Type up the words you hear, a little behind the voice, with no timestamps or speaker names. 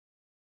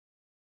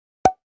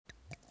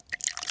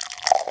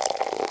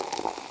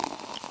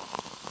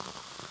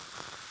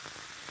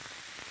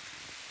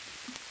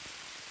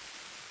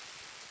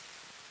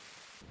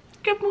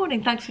good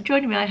morning. Thanks for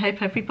joining me. I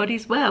hope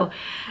everybody's well.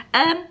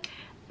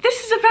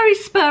 This is a very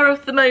spur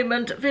of the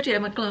moment video.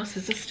 My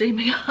glasses are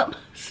steaming up,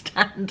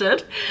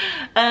 standard.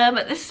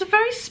 This is a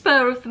very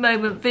spur of the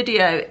moment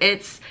video.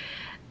 It's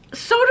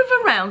sort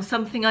of around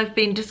something I've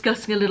been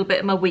discussing a little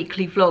bit in my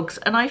weekly vlogs,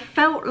 and I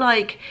felt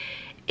like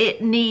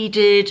it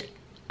needed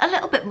a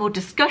little bit more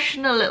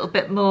discussion, a little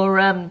bit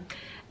more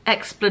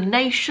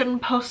explanation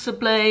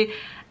possibly,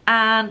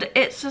 and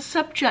it's a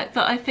subject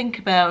that I think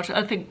about.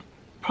 I think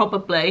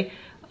probably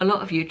a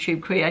lot of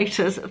YouTube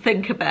creators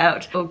think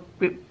about, or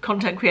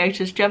content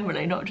creators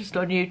generally, not just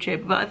on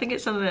YouTube, but I think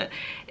it's something that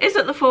is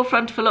at the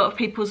forefront of a lot of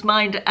people's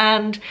mind.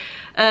 And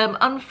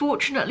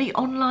unfortunately,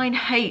 online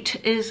hate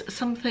is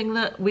something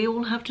that we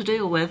all have to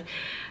deal with.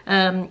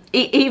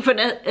 Even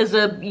as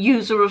a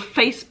user of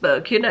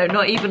Facebook, you know,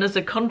 not even as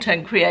a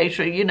content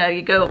creator, you know,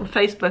 you go on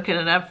Facebook in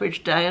an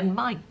average day and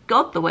my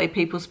God, the way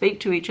people speak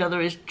to each other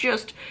is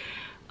just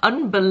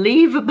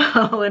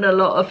unbelievable in a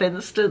lot of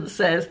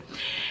instances.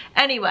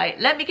 Anyway,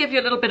 let me give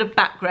you a little bit of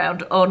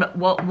background on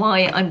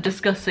why I'm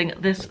discussing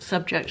this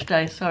subject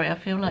today. Sorry, I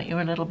feel like you're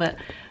a little bit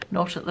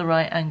not at the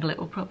right angle. It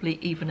will probably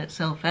even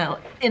itself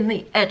out in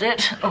the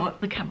edit. Oh,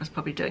 the camera's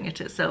probably doing it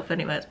itself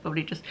anyway. It's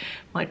probably just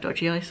my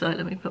dodgy eyesight.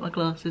 Let me put my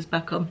glasses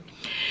back on.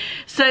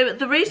 So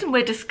the reason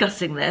we're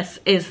discussing this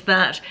is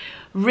that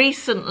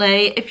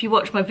recently, if you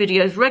watch my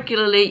videos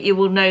regularly, you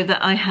will know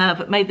that I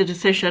have made the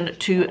decision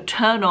to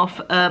turn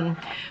off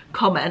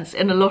comments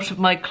in a lot of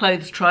my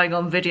clothes trying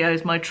on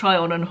videos, my try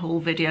on and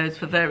haul videos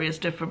for various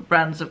different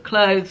brands of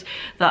clothes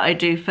that I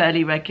do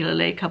fairly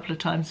regularly, a couple of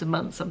times a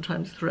month,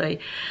 sometimes 3.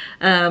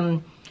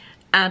 And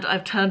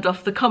I've turned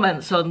off the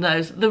comments on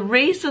those. The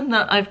reason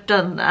that I've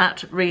done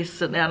that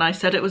recently, and I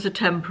said it was a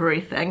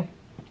temporary thing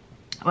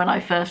when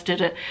I first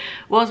did it,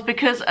 was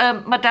because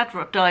my dad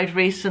died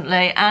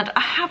recently and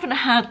I haven't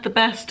had the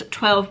best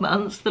 12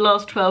 months. The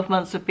last 12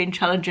 months have been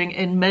challenging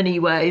in many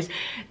ways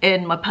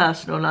in my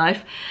personal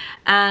life,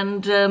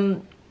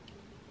 and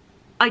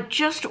I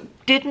just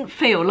didn't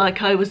feel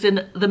like I was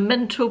in the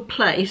mental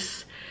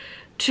place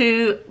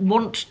to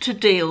want to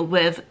deal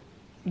with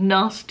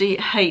nasty,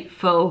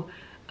 hateful,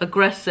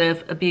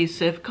 aggressive,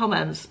 abusive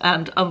comments.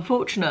 And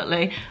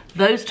unfortunately,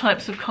 those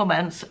types of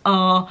comments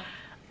are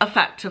a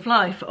fact of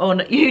life on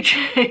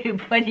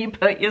YouTube. When you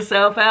put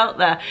yourself out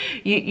there,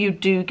 you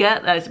do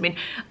get those. I mean,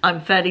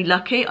 I'm fairly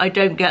lucky. I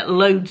don't get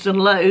loads and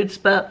loads,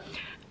 but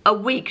a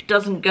week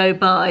doesn't go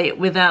by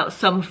without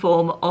some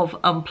form of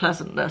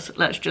unpleasantness.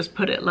 Let's just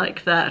put it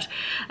like that.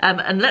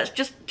 And let's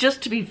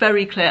just to be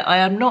very clear, I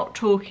am not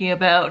talking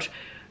about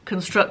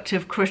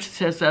constructive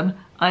criticism.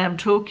 I am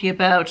talking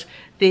about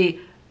the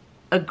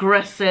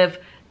aggressive,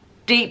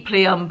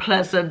 deeply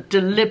unpleasant,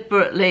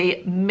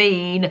 deliberately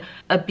mean,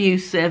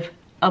 abusive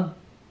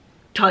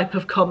type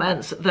of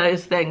comments,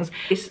 those things.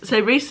 So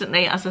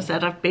recently, as I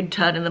said, I've been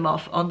turning them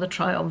off on the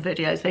try on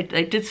videos.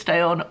 They did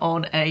stay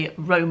on a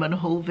Roman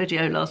haul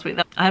video last week.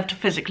 I have to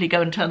physically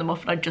go and turn them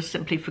off, and I just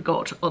simply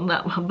forgot on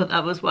that one, but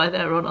that was why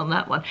they're on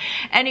that one.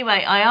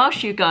 Anyway, I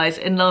asked you guys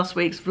in last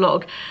week's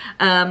vlog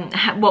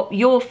what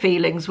your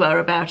feelings were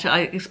about it.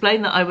 I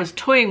explained that I was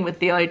toying with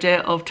the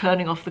idea of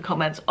turning off the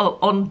comments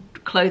on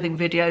clothing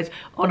videos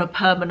on a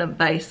permanent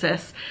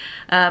basis.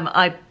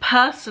 I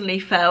personally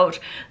felt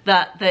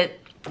that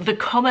the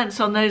comments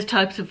on those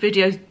types of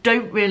videos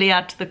don't really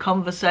add to the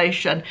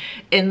conversation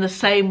in the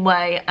same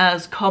way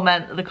as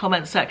the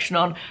comment section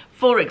on,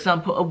 for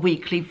example, a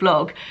weekly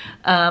vlog.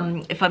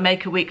 If I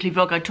make a weekly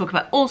vlog, I talk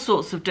about all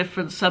sorts of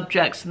different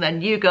subjects, and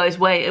then you guys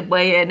weigh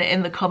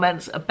in the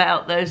comments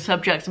about those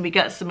subjects, and we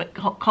get some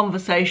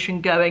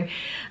conversation going.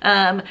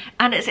 And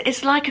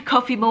it's like a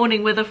coffee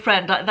morning with a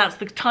friend. That's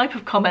the type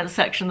of comment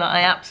section that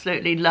I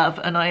absolutely love,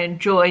 and I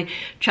enjoy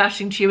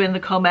chatting to you in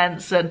the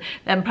comments, and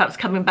then perhaps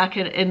coming back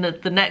in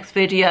the next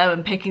video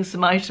and picking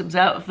some items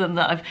out of them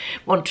that I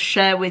want to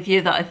share with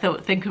you that I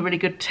think are really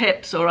good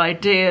tips or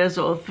ideas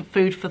or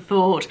food for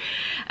thought.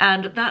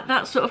 And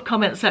that sort of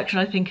comment section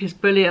I think is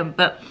brilliant,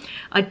 but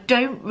I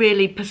don't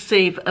really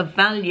perceive a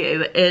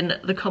value in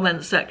the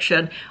comment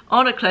section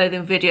on a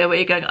clothing video where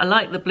you're going, I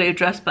like the blue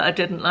dress but I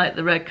didn't like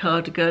the red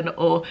cardigan,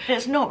 or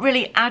it's not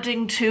really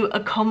adding to a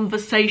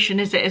conversation,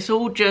 is it? It's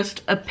all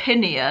just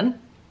opinion.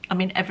 I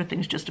mean,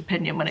 everything's just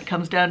opinion when it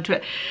comes down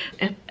to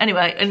it.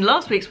 Anyway, in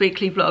last week's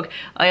weekly vlog,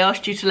 I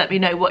asked you to let me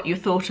know what you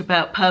thought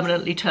about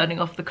permanently turning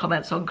off the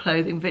comments on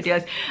clothing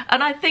videos.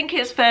 And I think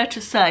it's fair to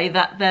say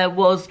that there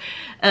was,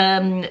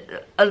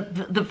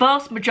 the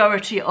vast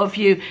majority of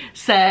you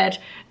said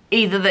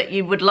either that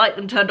you would like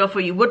them turned off or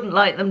you wouldn't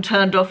like them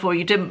turned off, or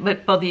you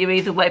didn't bother you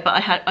either way,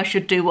 but I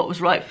should do what was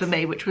right for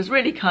me, which was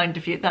really kind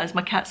of you. That is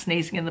my cat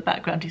sneezing in the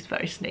background. He's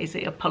very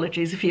sneezy.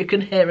 Apologies if you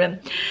can hear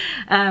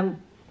him.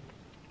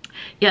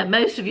 Yeah,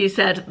 most of you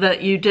said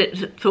that you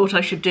thought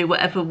I should do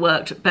whatever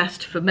worked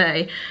best for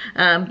me,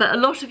 but a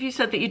lot of you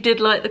said that you did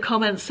like the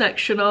comments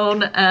section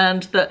on,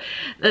 and that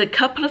a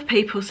couple of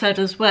people said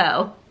as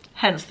well,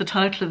 hence the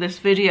title of this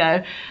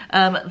video,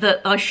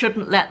 that I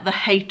shouldn't let the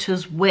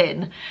haters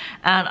win.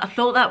 And I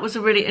thought that was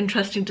a really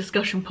interesting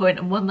discussion point,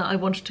 and one that I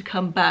wanted to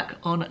come back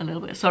on a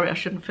little bit. Sorry, I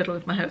shouldn't fiddle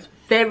with my hair. It's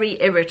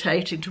very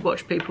irritating to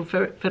watch people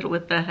fiddle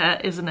with their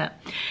hair, isn't it?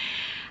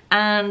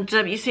 And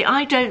you see,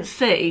 I don't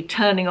see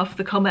turning off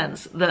the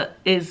comments that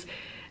is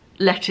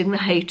letting the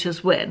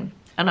haters win.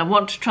 And I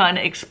want to try and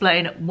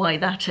explain why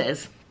that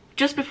is.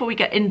 Just before we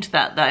get into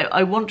that though,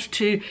 I want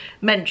to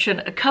mention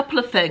a couple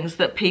of things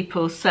that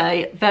people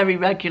say very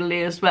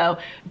regularly as well.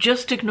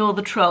 Just ignore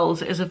the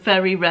trolls is a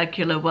very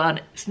regular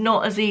one. It's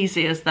not as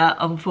easy as that,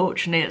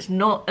 unfortunately. It's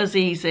not as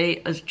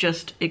easy as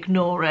just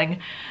ignoring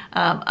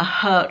a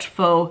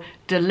hurtful,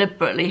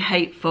 deliberately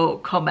hateful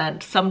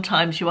comment.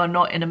 Sometimes you are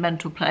not in a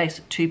mental place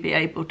to be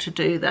able to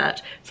do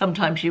that.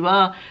 Sometimes you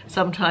are,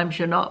 sometimes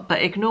you're not,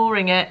 but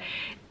ignoring it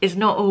is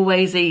not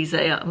always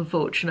easy,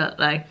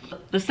 unfortunately.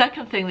 The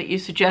second thing that you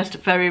suggest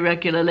very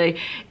regularly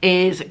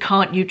is,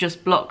 can't you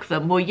just block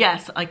them? Well,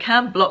 yes, I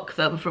can block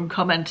them from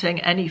commenting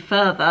any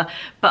further,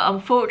 but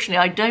unfortunately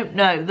I don't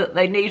know that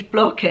they need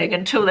blocking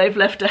until they've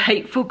left a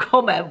hateful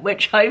comment,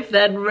 which I've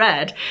then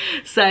read.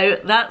 So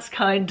that's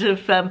kind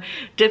of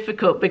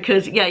difficult,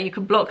 because yeah, you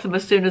can block them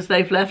as soon as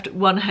they've left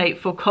one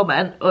hateful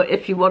comment, or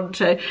if you want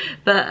to,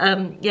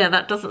 but yeah,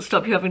 that doesn't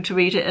stop you having to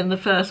read it in the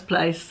first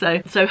place.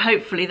 So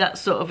hopefully that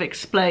sort of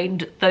explains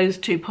those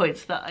 2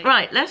 points that I...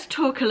 Right, let's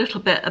talk a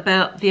little bit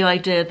about the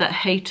idea that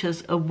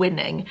haters are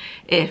winning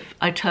if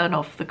I turn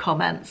off the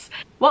comments.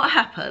 What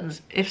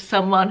happens if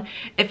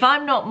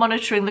I'm not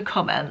monitoring the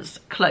comments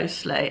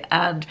closely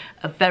and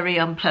a very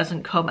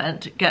unpleasant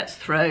comment gets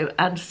through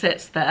and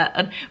sits there,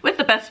 and with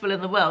the best will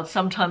in the world,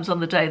 sometimes on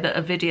the day that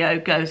a video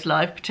goes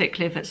live,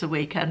 particularly if it's a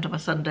weekend or my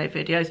Sunday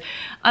videos,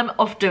 I'm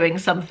off doing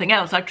something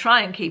else. I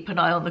try and keep an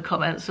eye on the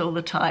comments all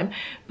the time,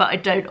 but I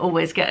don't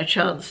always get a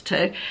chance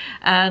to.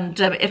 And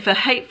if a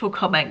hateful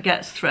comment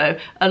gets through,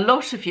 a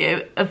lot of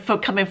you, for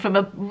coming from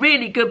a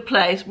really good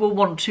place, will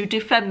want to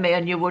defend me,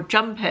 and you will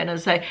jump in and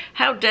say,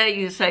 how dare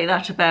you say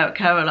that about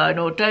Caroline,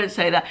 or don't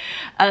say that.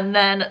 And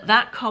then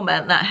that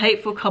comment, that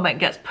hateful comment,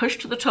 gets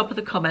pushed to the top of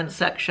the comment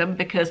section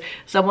because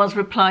someone's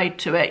replied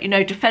to it, you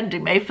know,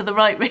 defending me for the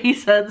right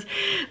reasons.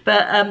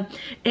 But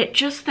it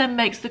just then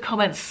makes the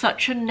comment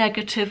such a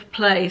negative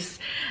place.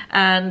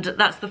 And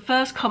that's the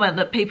first comment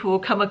that people will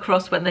come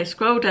across when they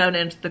scroll down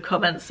into the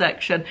comment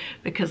section,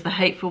 because the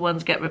hateful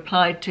ones get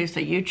replied to, so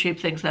YouTube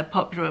thinks they're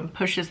popular and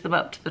pushes them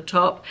up to the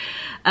top.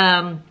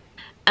 And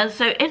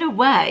so in a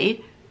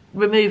way,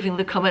 removing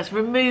the comments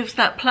removes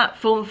that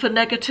platform for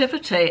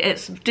negativity.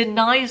 It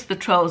denies the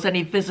trolls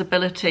any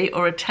visibility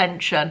or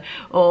attention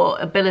or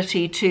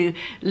ability to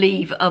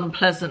leave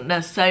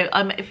unpleasantness. So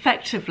I'm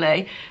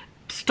effectively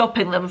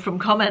stopping them from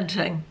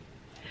commenting.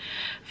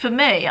 For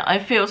me, I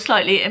feel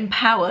slightly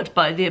empowered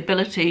by the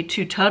ability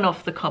to turn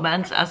off the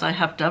comments, as I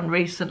have done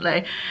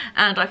recently,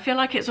 and I feel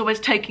like it's always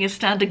taking a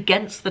stand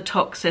against the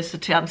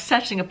toxicity. I'm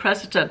setting a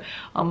precedent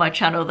on my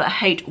channel that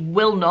hate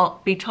will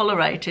not be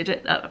tolerated,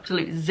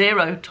 absolute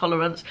zero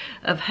tolerance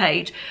of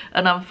hate.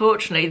 And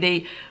unfortunately,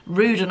 the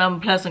rude and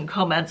unpleasant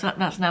comments,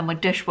 that's now my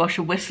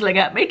dishwasher whistling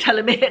at me,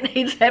 telling me it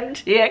needs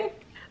emptying.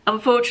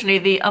 Unfortunately,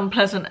 the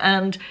unpleasant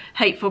and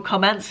hateful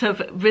comments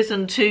have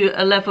risen to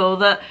a level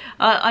that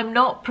I'm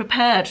not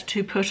prepared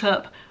to put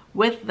up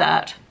with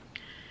that.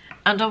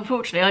 And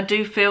unfortunately, I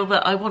do feel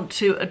that I want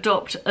to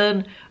adopt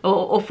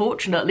or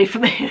fortunately for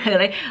me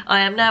really,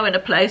 I am now in a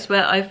place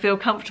where I feel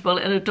comfortable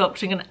in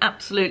adopting an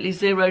absolutely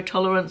zero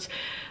tolerance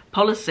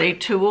policy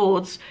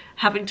towards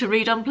having to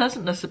read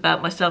unpleasantness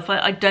about myself.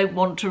 I don't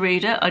want to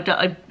read it.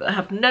 I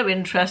have no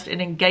interest in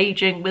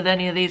engaging with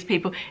any of these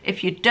people.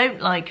 If you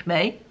don't like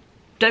me,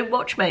 don't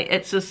watch me.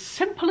 It's as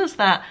simple as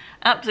that.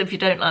 Absolutely, if you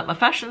don't like my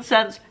fashion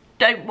sense,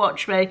 don't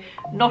watch me.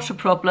 Not a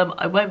problem.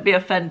 I won't be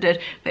offended.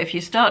 But if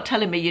you start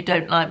telling me you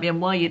don't like me and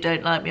why you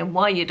don't like me and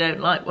why you don't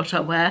like what I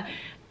wear,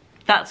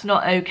 that's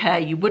not okay.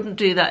 You wouldn't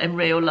do that in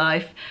real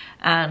life,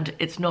 and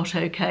it's not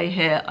okay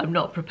here. I'm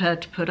not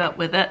prepared to put up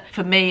with it.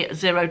 For me,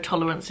 zero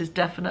tolerance is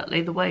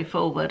definitely the way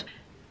forward.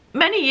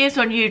 Many years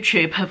on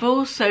YouTube have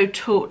also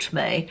taught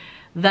me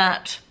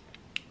that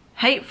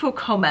hateful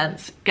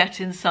comments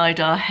get inside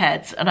our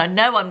heads, and I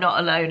know I'm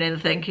not alone in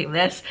thinking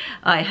this.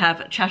 I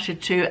have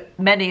chatted to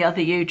many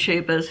other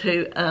YouTubers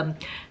who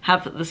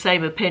have the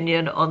same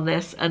opinion on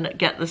this and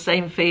get the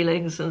same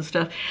feelings and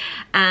stuff.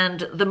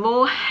 And the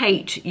more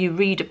hate you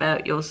read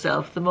about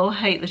yourself, the more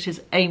hate that is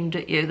aimed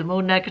at you, the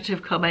more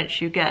negative comments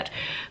you get,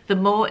 the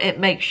more it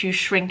makes you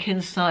shrink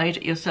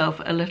inside yourself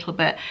a little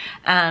bit,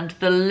 and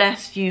the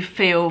less you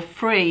feel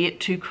free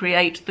to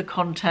create the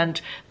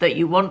content that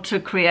you want to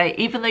create.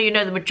 Even though you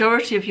know the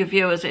majority of your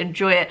viewers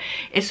enjoy it,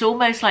 it's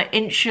almost like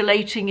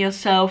insulating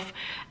yourself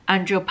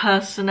and your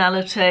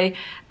personality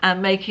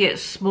and making it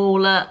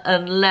smaller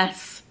and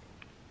less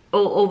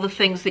all the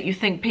things that you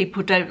think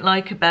people don't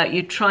like about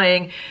you,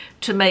 trying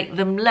to make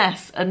them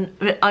less. And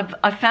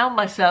I found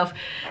myself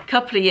a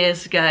couple of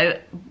years ago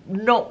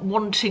not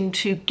wanting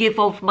to give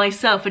of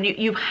myself. And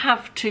you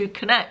have to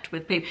connect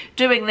with people.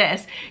 Doing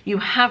this, you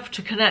have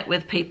to connect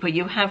with people.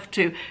 You have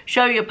to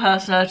show your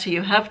personality.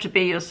 You have to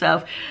be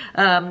yourself.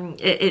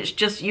 It's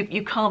just,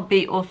 you can't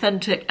be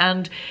authentic.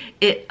 And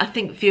I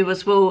think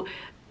viewers will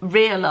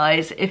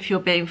realise if you're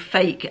being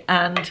fake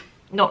and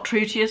not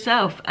true to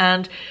yourself.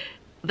 And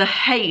the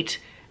hate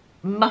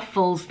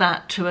muffles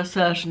that to a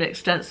certain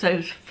extent.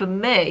 So for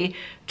me,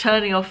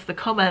 turning off the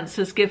comments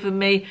has given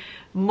me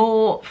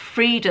more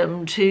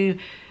freedom to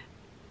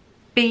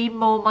be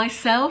more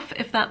myself,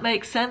 if that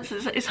makes sense.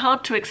 It's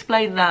hard to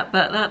explain that,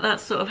 but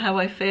that's sort of how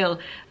I feel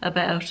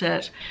about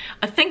it.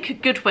 I think a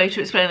good way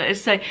to explain it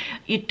is say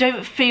you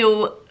don't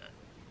feel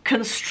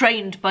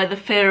constrained by the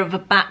fear of a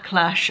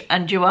backlash,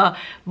 and you are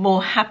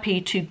more happy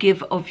to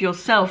give of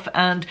yourself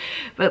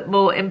but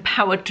more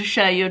empowered to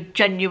share your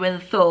genuine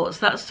thoughts.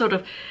 That's sort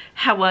of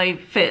how I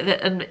feel,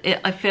 and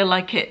I feel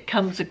like it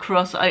comes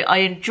across. I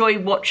enjoy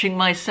watching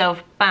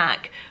myself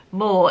back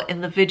more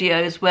in the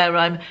videos where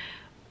I'm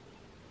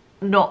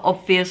not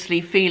obviously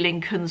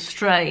feeling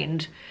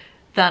constrained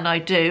than I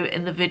do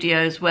in the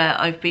videos where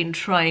I've been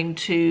trying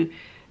to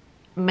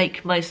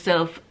make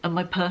myself and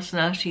my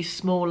personality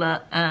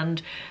smaller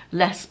and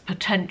less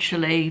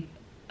potentially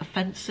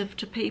offensive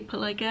to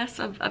people, I guess.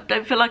 I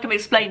don't feel like I'm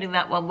explaining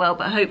that one well,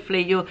 but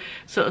hopefully you'll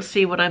sort of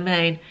see what I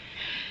mean.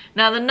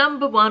 Now, the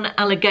number one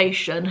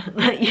allegation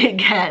that you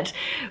get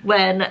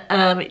when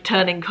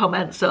turning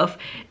comments off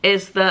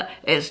is that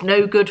it's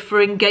no good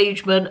for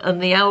engagement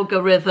and the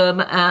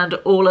algorithm and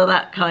all of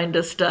that kind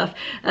of stuff.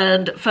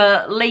 And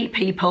for lay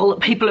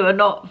people who are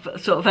not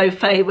sort of au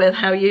fait with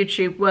how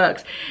YouTube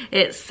works,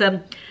 it's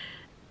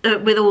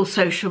with all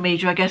social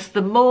media, I guess,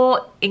 the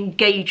more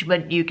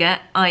engagement you get,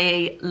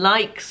 i.e.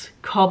 likes,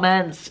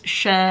 comments,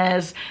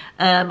 shares,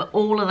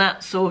 all of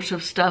that sort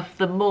of stuff,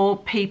 the more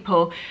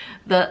people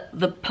that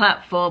the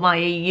platform,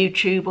 i.e.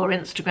 YouTube or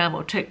Instagram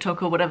or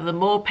TikTok or whatever, the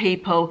more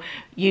people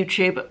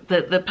YouTube,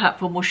 the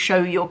platform will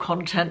show your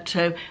content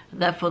to,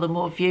 and therefore the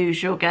more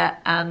views you'll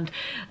get, and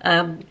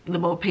the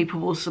more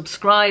people will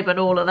subscribe and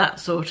all of that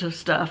sort of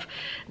stuff.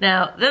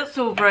 Now, that's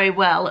all very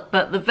well,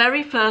 but the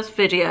very first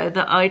video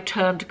that I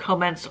turned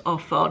comments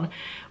off on,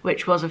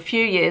 which was a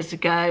few years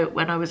ago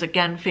when I was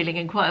again feeling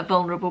in quite a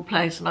vulnerable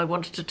place and I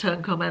wanted to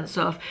turn comments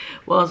off,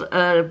 was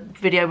a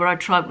video where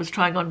I was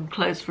trying on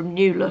clothes from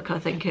New Look, I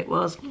think it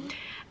was.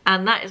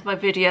 And that is my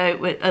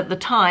video. At the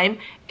time,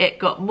 it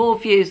got more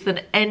views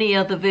than any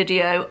other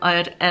video I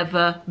had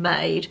ever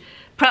made.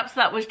 Perhaps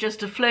that was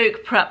just a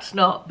fluke, perhaps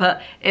not,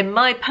 but in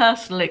my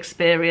personal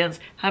experience,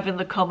 having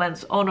the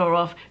comments on or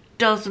off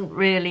doesn't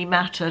really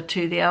matter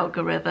to the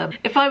algorithm.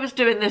 If I was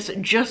doing this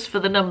just for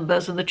the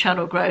numbers and the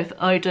channel growth,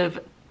 I'd have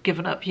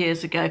given up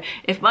years ago.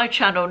 If my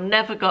channel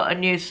never got a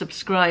new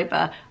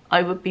subscriber,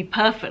 I would be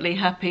perfectly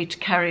happy to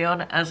carry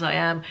on as I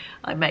am.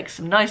 I make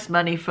some nice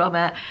money from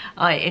it.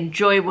 I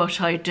enjoy what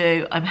I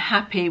do. I'm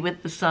happy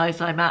with the size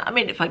I'm at. I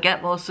mean, if I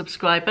get more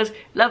subscribers,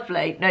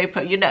 lovely. No,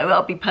 you know,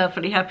 I'll be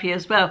perfectly happy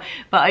as well.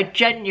 But I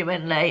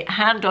genuinely,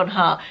 hand on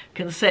heart,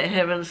 can sit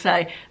here and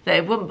say that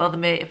it wouldn't bother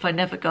me if I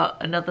never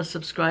got another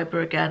subscriber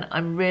again.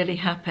 I'm really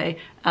happy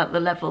at the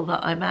level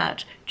that I'm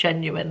at,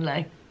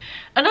 genuinely.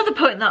 Another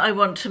point that I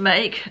want to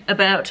make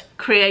about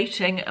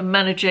creating and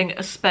managing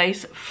a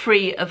space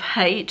free of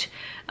hate,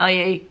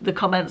 i.e. the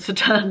comments are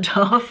turned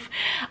off,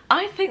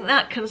 I think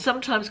that can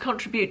sometimes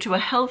contribute to a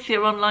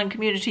healthier online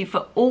community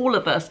for all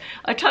of us.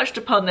 I touched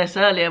upon this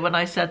earlier when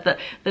I said that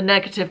the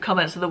negative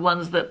comments are the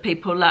ones that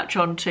people latch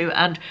onto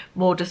and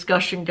more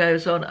discussion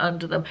goes on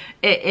under them,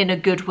 in a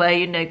good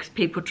way, you know, because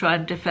people try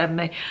and defend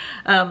me.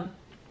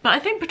 But I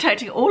think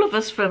protecting all of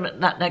us from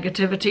that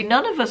negativity,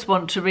 none of us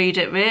want to read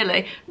it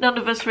really. None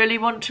of us really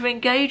want to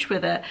engage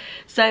with it.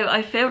 So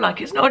I feel like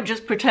it's not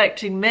just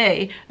protecting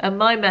me and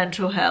my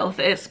mental health,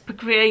 it's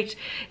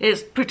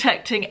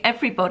protecting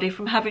everybody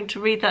from having to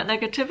read that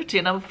negativity.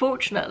 And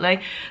unfortunately,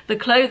 the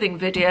clothing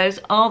videos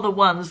are the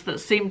ones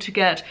that seem to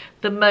get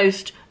the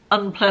most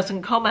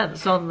unpleasant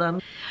comments on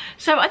them.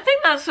 So I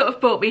think that sort of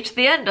brought me to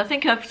the end. I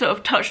think I've sort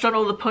of touched on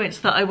all the points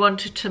that I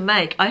wanted to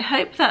make. I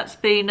hope that's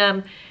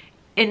been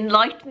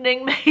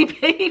enlightening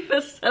maybe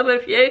for some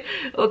of you,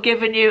 or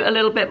giving you a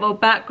little bit more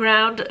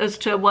background as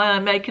to why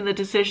I'm making the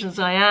decisions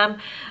I am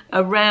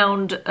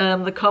around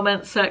the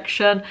comment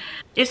section.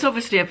 It's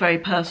obviously a very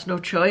personal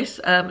choice.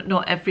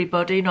 Not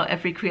everybody, not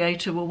every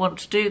creator will want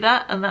to do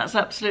that, and that's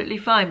absolutely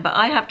fine, but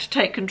I have to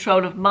take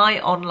control of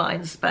my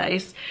online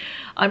space.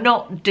 I'm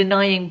not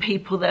denying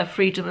people their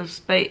freedom of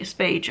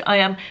speech. I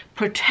am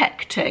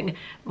protecting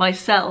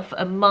myself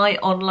and my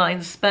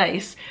online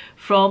space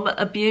from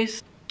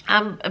abuse.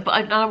 But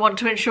I want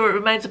to ensure it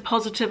remains a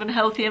positive and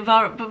healthy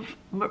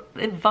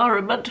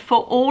environment for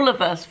all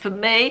of us, for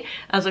me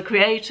as a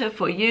creator,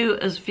 for you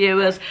as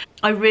viewers.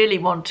 I really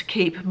want to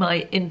keep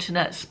my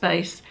internet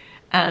space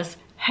as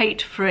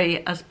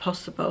hate-free as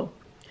possible.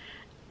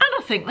 And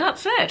I think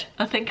that's it.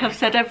 I think I've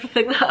said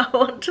everything that I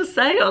want to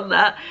say on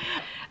that.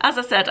 as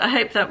I said, I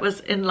hope that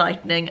was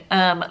enlightening.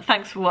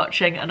 Thanks for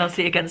watching, and I'll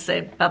see you again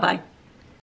soon. Bye bye.